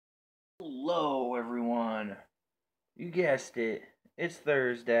Hello, everyone. You guessed it. It's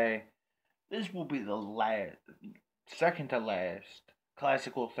Thursday. This will be the second to last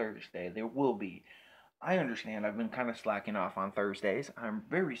classical Thursday. There will be. I understand. I've been kind of slacking off on Thursdays. I'm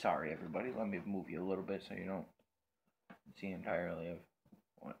very sorry, everybody. Let me move you a little bit so you don't see entirely of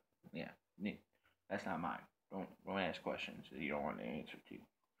what. Yeah, that's not mine. Don't ask questions that you don't want to answer to.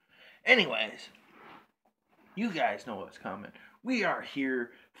 Anyways, you guys know what's coming. We are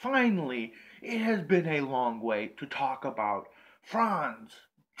here. Finally, it has been a long wait to talk about Franz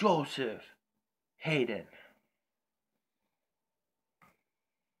Joseph Haydn.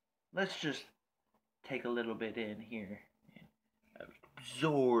 Let's just take a little bit in here and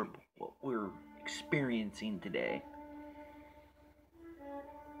absorb what we're experiencing today.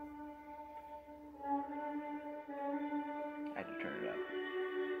 I had to turn it up.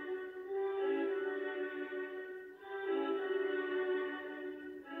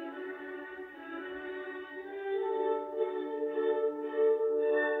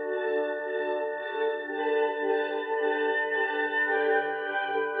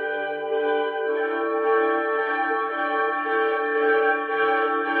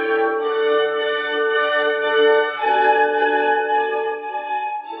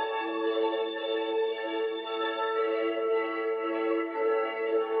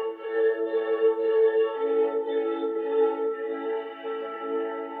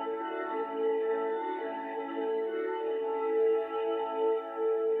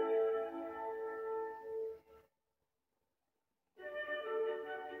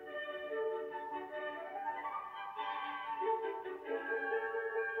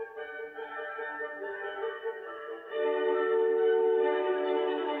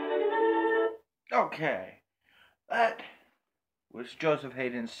 Okay, that was Joseph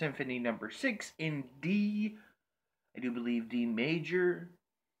Haydn's Symphony Number 6 in D. I do believe D major.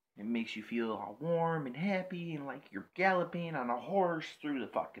 It makes you feel all warm and happy and like you're galloping on a horse through the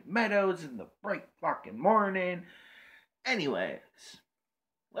fucking meadows in the bright fucking morning. Anyways,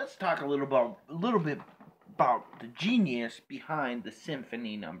 let's talk a little bit about the genius behind the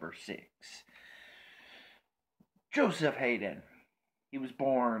Symphony Number 6. Joseph Haydn. He was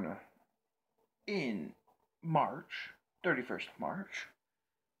born in March, 31st of March,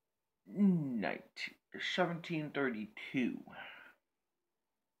 1732.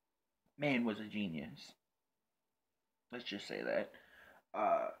 Man was a genius. Let's just say that.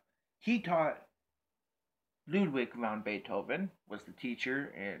 He taught Ludwig von Beethoven, was the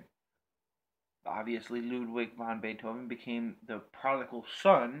teacher, and obviously Ludwig von Beethoven became the prodigal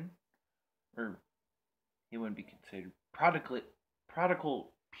son, or he wouldn't be considered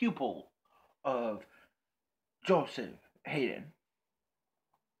prodigal pupil of Joseph Haydn.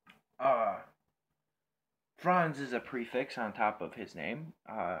 Franz is a prefix on top of his name.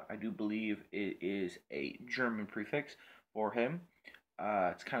 I do believe it is a German prefix for him.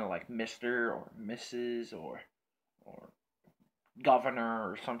 It's kind of like Mr. or Mrs. or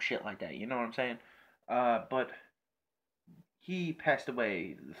Governor or some shit like that. You know what I'm saying? But he passed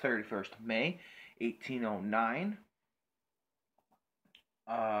away the 31st of May, 1809.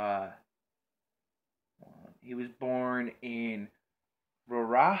 He was born in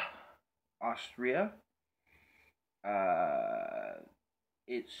Rohrach, Austria.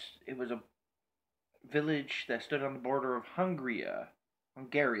 It was a village that stood on the border of Hungary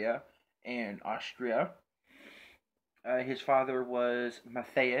and Austria. His father was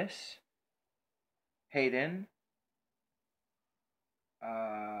Matthias Haydn.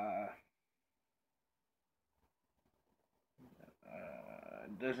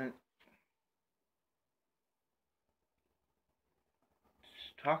 Doesn't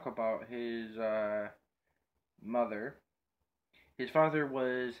talk about his mother. His father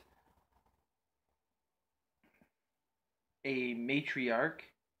was a matriarch.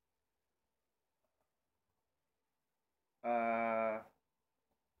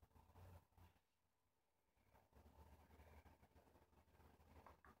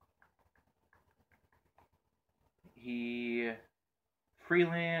 He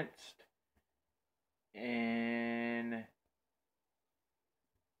freelanced in,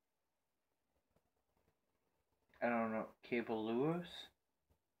 I don't know, Cable Lewis?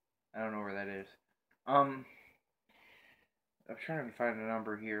 I don't know where that is. I'm trying to find a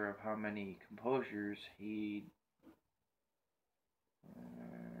number here of how many composers he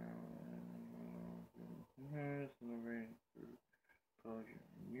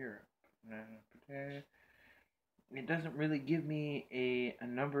Europe. It doesn't really give me a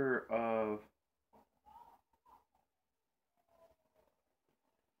number of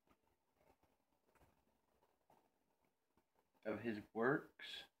his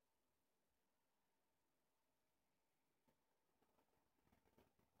works.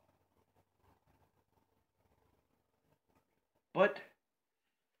 But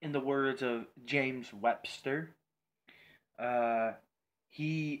in the words of James Webster, uh,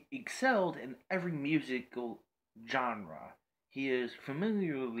 he excelled in every musical genre. He is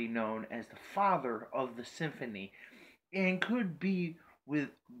familiarly known as the father of the symphony, and could be, with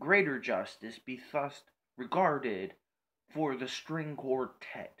greater justice, be thus regarded for the string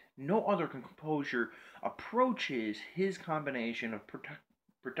quartet. No other composer approaches his combination of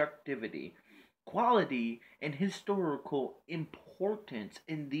productivity, quality, and historical importance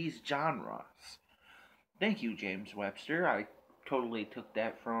in these genres. Thank you, James Webster. I totally took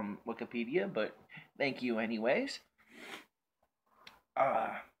that from Wikipedia, but thank you anyways. Uh,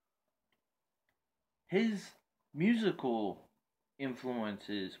 his musical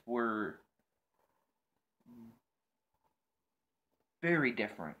influences were very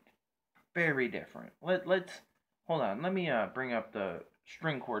different. Very different. Let's hold on. Let me bring up the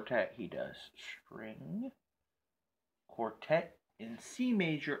string quartet he does. String quartet in C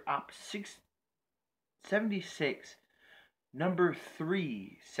major, op 676, number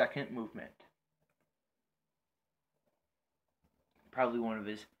 3, second movement. Probably one of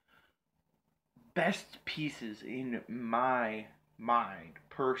his best pieces in my mind,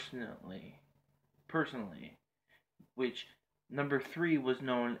 personally, which number 3 was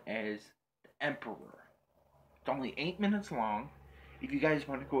known as the Emperor. It's only 8 minutes long. If you guys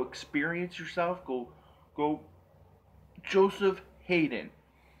want to go experience yourself, go Joseph Haydn.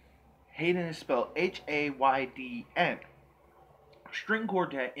 Haydn is spelled Haydn. String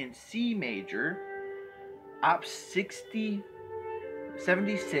quartet in C major, op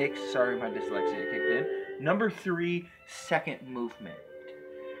 76. Sorry, my dyslexia kicked in. Number 3, second movement.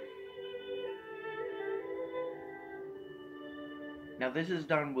 Now this is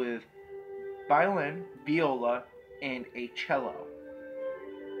done with violin, viola, and a cello.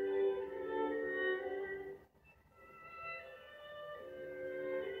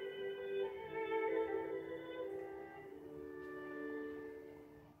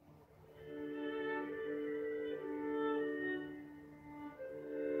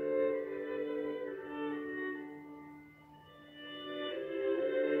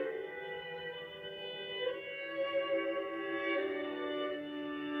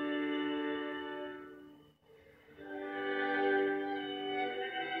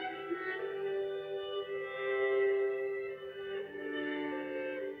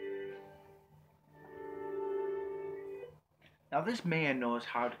 Now this man knew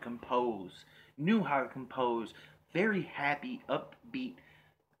how to compose very happy, upbeat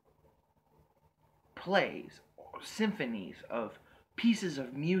plays, or symphonies of pieces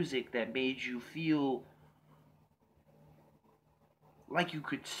of music that made you feel like you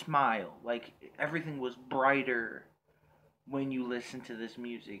could smile, like everything was brighter when you listen to this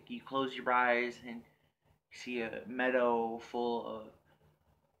music. You close your eyes and see a meadow full of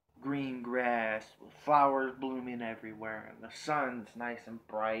green grass with flowers blooming everywhere, and the sun's nice and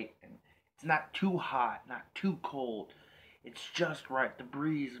bright, and it's not too hot, not too cold. It's just right. The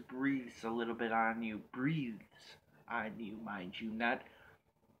breeze breathes a little bit on you, mind you, not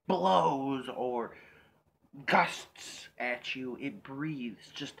blows or gusts at you. It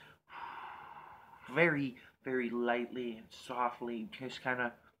breathes just very, very lightly and softly, just kind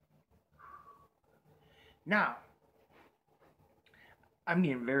of. Now, I'm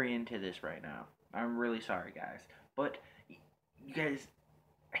getting very into this right now. I'm really sorry, guys. But you guys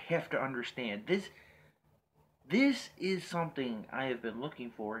have to understand this is something I have been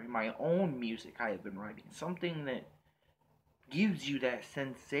looking for in my own music I have been writing. Something that gives you that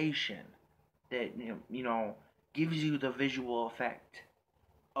sensation, that gives you the visual effect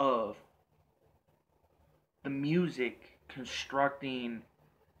of the music constructing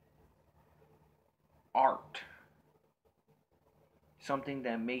art. Something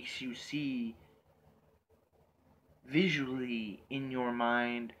that makes you see visually in your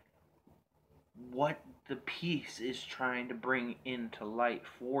mind what the piece is trying to bring into light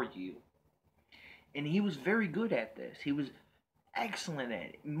for you. And he was very good at this. He was excellent at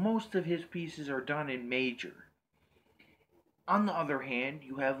it. Most of his pieces are done in major. On the other hand,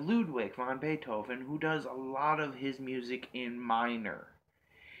 you have Ludwig van Beethoven, who does a lot of his music in minor,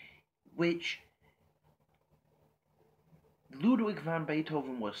 which Ludwig van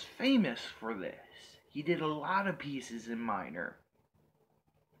Beethoven was famous for this. He did a lot of pieces in minor.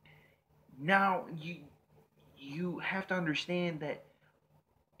 Now, you have to understand that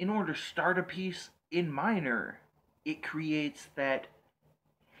in order to start a piece in minor, it creates that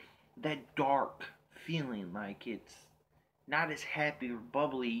dark feeling, like it's not as happy or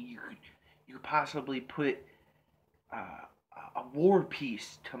bubbly. You could possibly put a war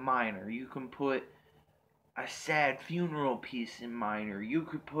piece to minor. You can put a sad funeral piece in minor. You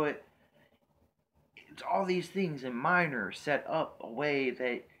could put all these things in minor set up a way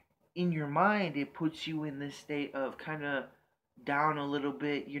that in your mind it puts you in this state of kind of down a little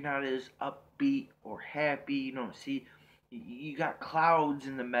bit. You're not as upbeat or happy. You don't see, you got clouds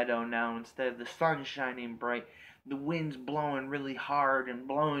in the meadow now instead of the sun shining bright. The wind's blowing really hard and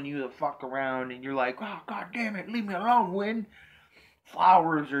blowing you the fuck around, and you're like, oh, god damn it, leave me alone, wind.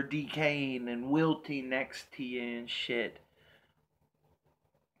 Flowers are decaying and wilting next to you and shit.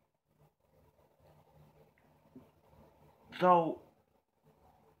 Though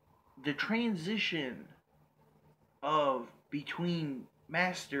the transition of between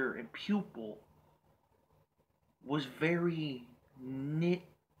master and pupil was very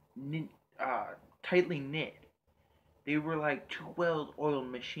tightly knit. They were like two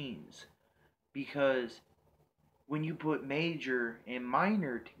well-oiled machines, because when you put major and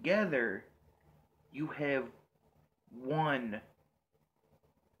minor together, you have one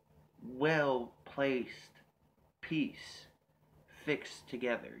well-placed piece fixed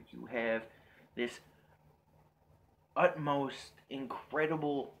together. You have this utmost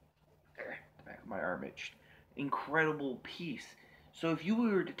incredible, the back of my arm itched, incredible piece. So if you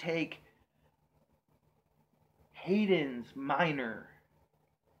were to take Haydn's minor,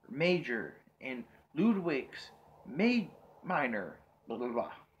 major, and Ludwig's minor, blah blah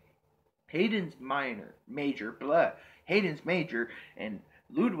blah, Haydn's minor, major, blah, Haydn's major, and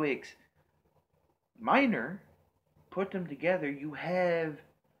Ludwig's minor, put them together, you have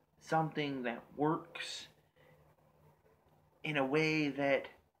something that works in a way that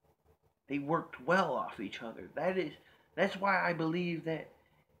they worked well off each other. That's why I believe that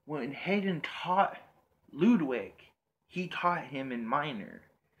when Haydn taught Ludwig, he taught him in minor.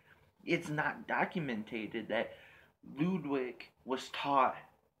 It's not documented that Ludwig was taught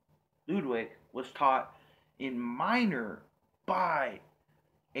in minor by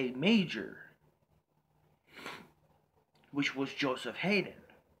a major, which was Joseph Haydn.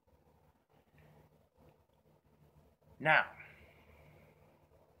 Now,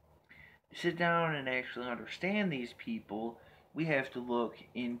 to sit down and actually understand these people, we have to look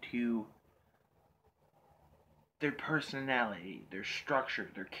into their personality, their structure,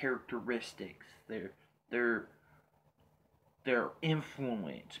 their characteristics, their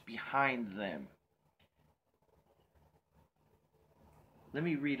influence behind them. Let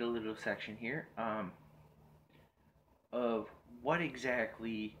me read a little section here of what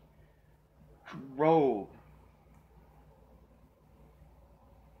exactly drove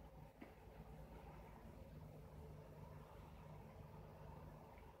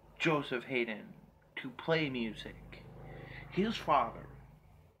Joseph Haydn to play music. His father,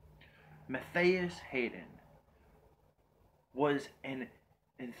 Matthias Haydn, was an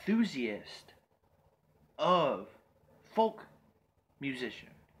enthusiast of folk musician.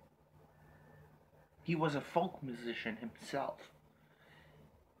 He was a folk musician himself,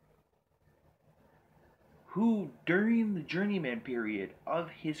 who during the journeyman period of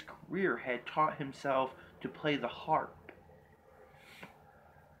his career had taught himself to play the harp.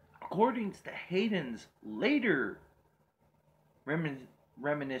 According to Haydn's later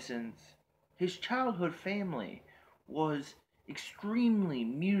reminiscence, his childhood family was extremely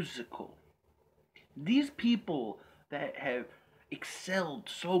musical. These people that have excelled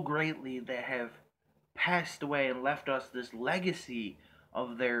so greatly, that have passed away and left us this legacy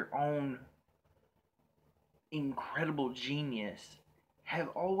of their own incredible genius, have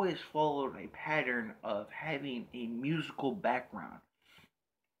always followed a pattern of having a musical background.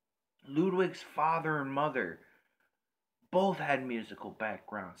 Ludwig's father and mother both had musical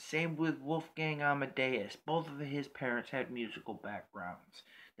backgrounds. Same with Wolfgang Amadeus. Both of his parents had musical backgrounds.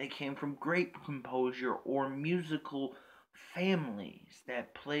 They came from great composure or musical families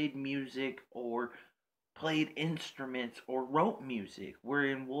that played music or played instruments or wrote music. Where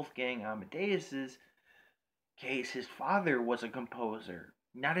in Wolfgang Amadeus's case, his father was a composer.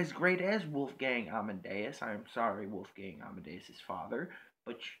 Not as great as Wolfgang Amadeus. I'm sorry, Wolfgang Amadeus's father,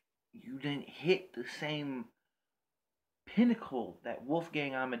 but you didn't hit the same pinnacle that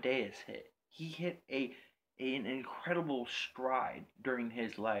Wolfgang Amadeus hit. He hit an incredible stride during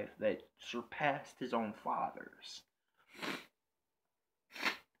his life that surpassed his own father's.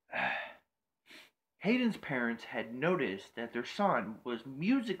 Haydn's parents had noticed that their son was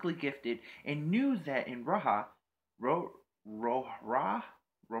musically gifted and knew that in Roha,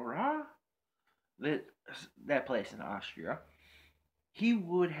 that place in Austria, he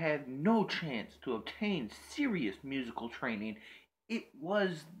would have no chance to obtain serious musical training. It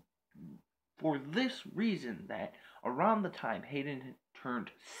was for this reason that around the time Haydn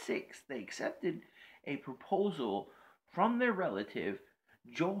turned 6, they accepted a proposal from their relative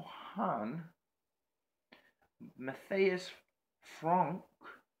Johann Matthias Frank,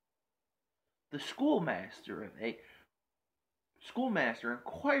 the schoolmaster and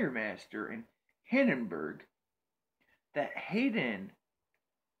choirmaster in Hindenburg, that Haydn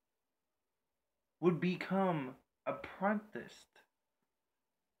would become apprenticed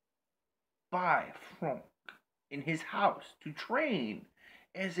by Frank in his house to train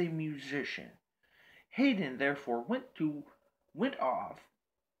as a musician. Haydn therefore went off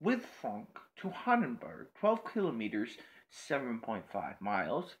with Frank to Hindenburg, 12 kilometers, 7.5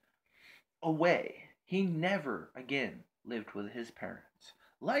 miles away. He never again lived with his parents.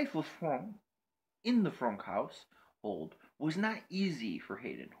 Life with Frank in the Frank household was not easy for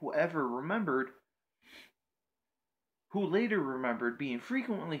Haydn, who later remembered being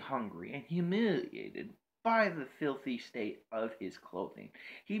frequently hungry and humiliated by the filthy state of his clothing.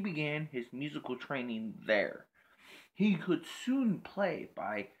 He began his musical training there. He could soon play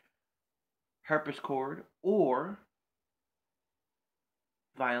by harpsichord or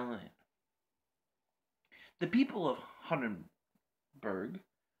violin. The people of Hindenburg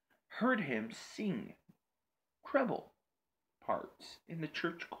heard him sing treble parts in the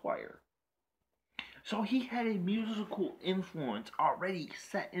church choir. So he had a musical influence already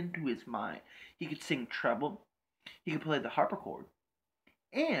set into his mind. He could sing treble, he could play the harpsichord,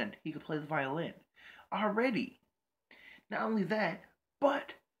 and he could play the violin already. Not only that,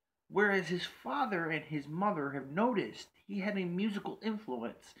 but whereas his father and his mother have noticed he had a musical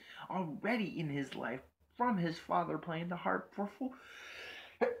influence already in his life from his father playing the harp for folk.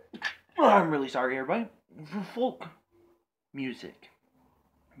 I'm really sorry, everybody. For folk music.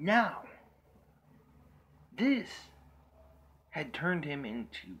 Now, this had turned him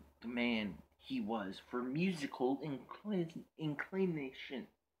into the man he was for musical inclinations,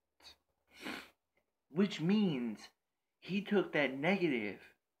 which means he took that negative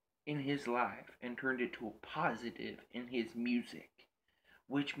in his life and turned it to a positive in his music,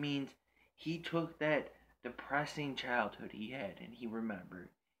 which means he took that depressing childhood he had and he remembered.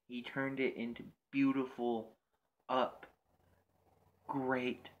 He turned it into beautiful,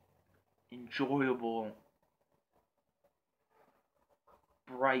 great, enjoyable,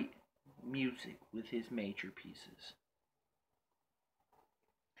 bright music with his major pieces.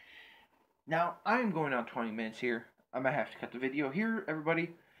 Now, I'm going on 20 minutes here. I might have to cut the video here,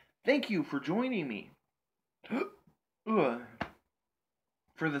 everybody. Thank you for joining me for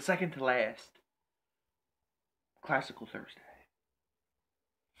the second to last Classical Thursday.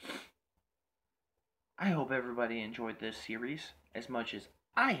 I hope everybody enjoyed this series as much as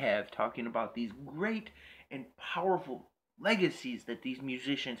I have, talking about these great and powerful legacies that these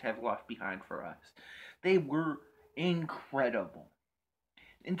musicians have left behind for us. They were incredible.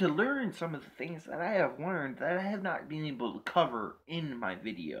 And to learn some of the things that I have learned that I have not been able to cover in my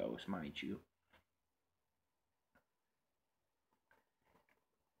videos, mind you.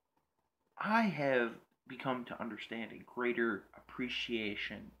 I have become to understand a greater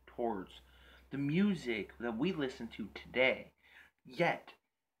appreciation towards the music that we listen to today, yet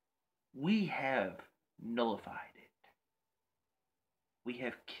we have nullified it. We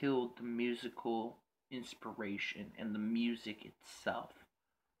have killed the musical inspiration and the music itself.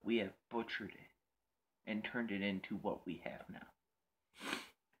 We have butchered it and turned it into what we have now.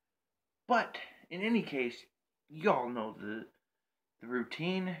 But in any case, y'all know the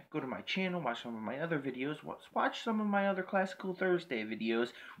routine. Go to my channel, watch some of my other videos, watch some of my other Classical Thursday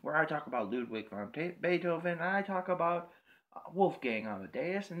videos where I talk about Ludwig van Beethoven, and I talk about Wolfgang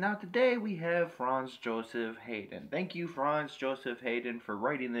Amadeus, and now today we have Franz Joseph Haydn. Thank you, Franz Joseph Haydn, for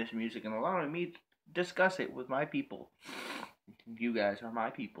writing this music and allowing me to discuss it with my people. You guys are my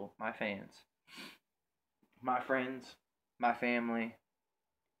people, my fans, my friends, my family,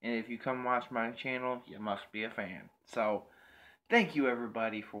 and if you come watch my channel, you must be a fan. So, thank you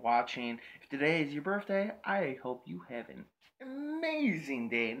everybody for watching. If today is your birthday, I hope you have an amazing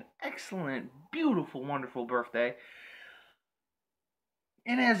day, an excellent, beautiful, wonderful birthday.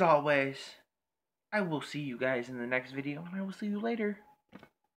 And as always, I will see you guys in the next video, and I will see you later.